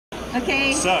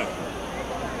Okay. So,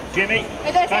 Jimmy,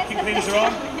 vacuum cleaners are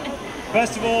on.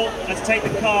 First of all, let's take the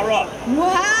car up.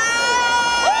 Wow!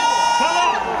 Come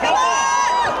on, come on.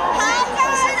 好，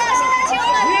是的，现在请我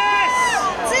们 Yes!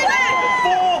 自慢。 4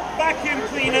 vacuum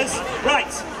cleaners.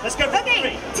 Right, let's go for Okay,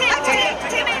 3. Tim,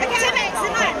自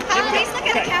慢。好 ，please look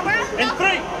at the camera. In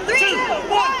 3, 2,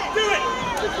 1, do it.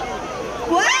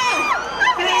 哇！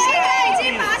现在已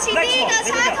经拔起第一个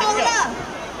插头了。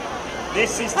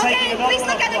 This is Okay, taking another please one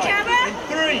look at the off. camera. In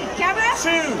 3, Camera.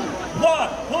 2, 1,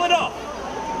 pull it off.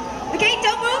 Okay,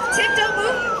 don't move. Tim, don't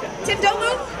move. Tim, don't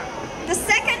move. The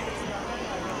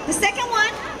second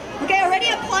one. Okay, already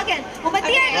unplugged. 我们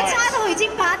第二个插头已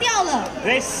经拔掉了。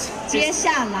 This 接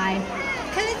下来，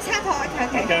可是插头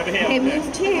Okay, over here. Okay,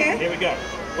 move to here. Here we go.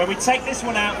 When we take this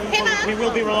one out, we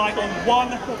will be relying on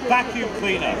 1 vacuum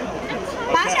cleaner.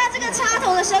 拔下这个插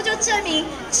头的时候，就证明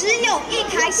只有一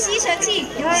台吸尘器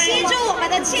吸住我们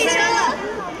的汽车了。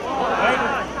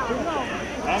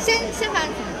先把。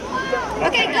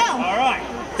Okay, go. All right.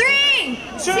 3,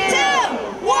 2,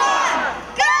 1, go!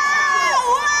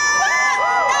 哇！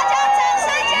大家掌声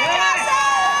尖叫声！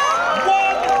 1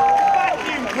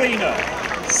 vacuum cleaner.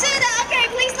 是的 ，Okay,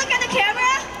 please look at the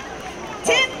camera.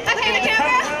 Tim, look at the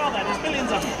camera. Wow, there's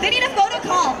millions of them. They need a photo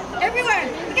call everywhere.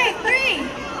 Okay, 3,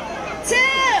 2,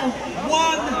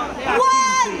 1 vacuum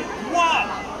cleaner. 1.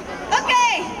 OK，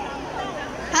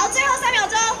 好，最后3秒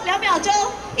钟、2秒钟、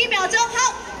1秒钟，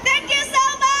好 ，Thank you so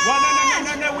much。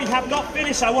 No, we have not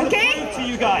finished. I want to prove to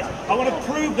you guys. I want to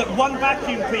prove that 1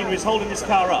 vacuum cleaner is holding this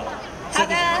car up. So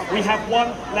we have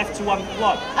 1 left to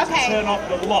unplug. Okay. To turn off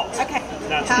the lot. OK，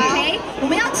 That's 好 it. ，我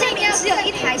们要证明只有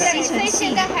一台吸尘器，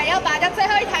现在还要拔掉最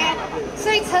后一台，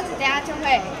所以车子等下就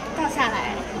会掉下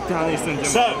来。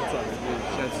 So,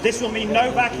 this will mean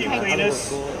no vacuum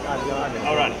cleaners.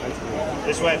 All right.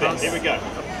 This way a bit. Here we go.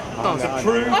 To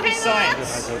prove the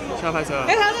science. 有条子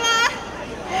吗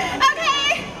 ？OK。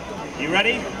 You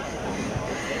ready?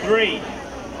 3,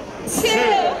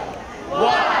 2,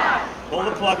 1. Pull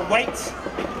the plug and wait.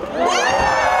 哇！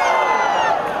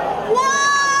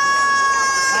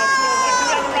 How cool. Let's do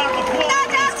another round of applause 大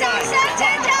for 家 these 掌 guys. 声尖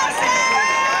叫声！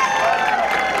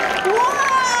哇！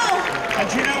 And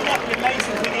do you know what the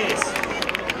amazing thing is?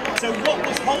 So what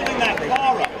was holding that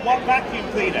car up? 1 vacuum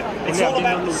cleaner. It's all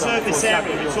about the surface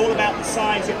area. It's all about the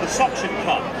size of the suction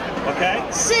cup. Okay?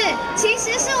 是，其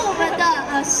实是我们的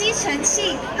吸尘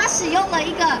器，它使用了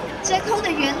一个真空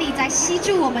的原理在吸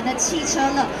住我们的汽车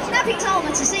了。那平常我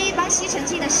们只是一般吸尘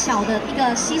器的小的一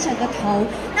个吸尘的头，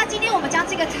那今天我们将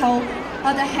这个头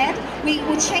the head, we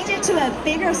change it to a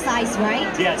bigger size, right?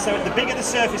 Yeah, so the bigger the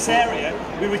surface area,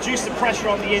 we reduce the pressure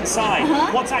on the inside.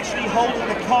 What's actually holding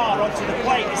the car onto the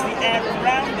plate is the air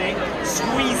around it,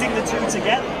 squeezing the two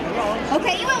together.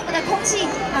 OK， 因为我们的空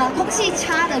气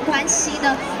差的关系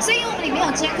呢，所以因为我们里面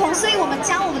有真空，所以我们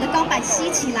将我们的钢板吸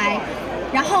起来，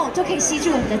然后就可以吸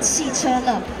住我们的汽车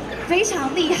了。非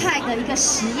常厉害的一个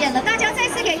实验了，大家再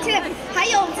次给 Tim 还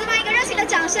有自慢一个热情的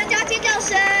掌声加尖叫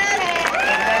声。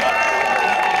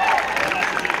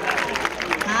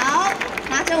好，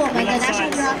拿着我们的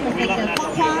National Geographic 的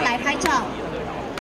框框来拍照。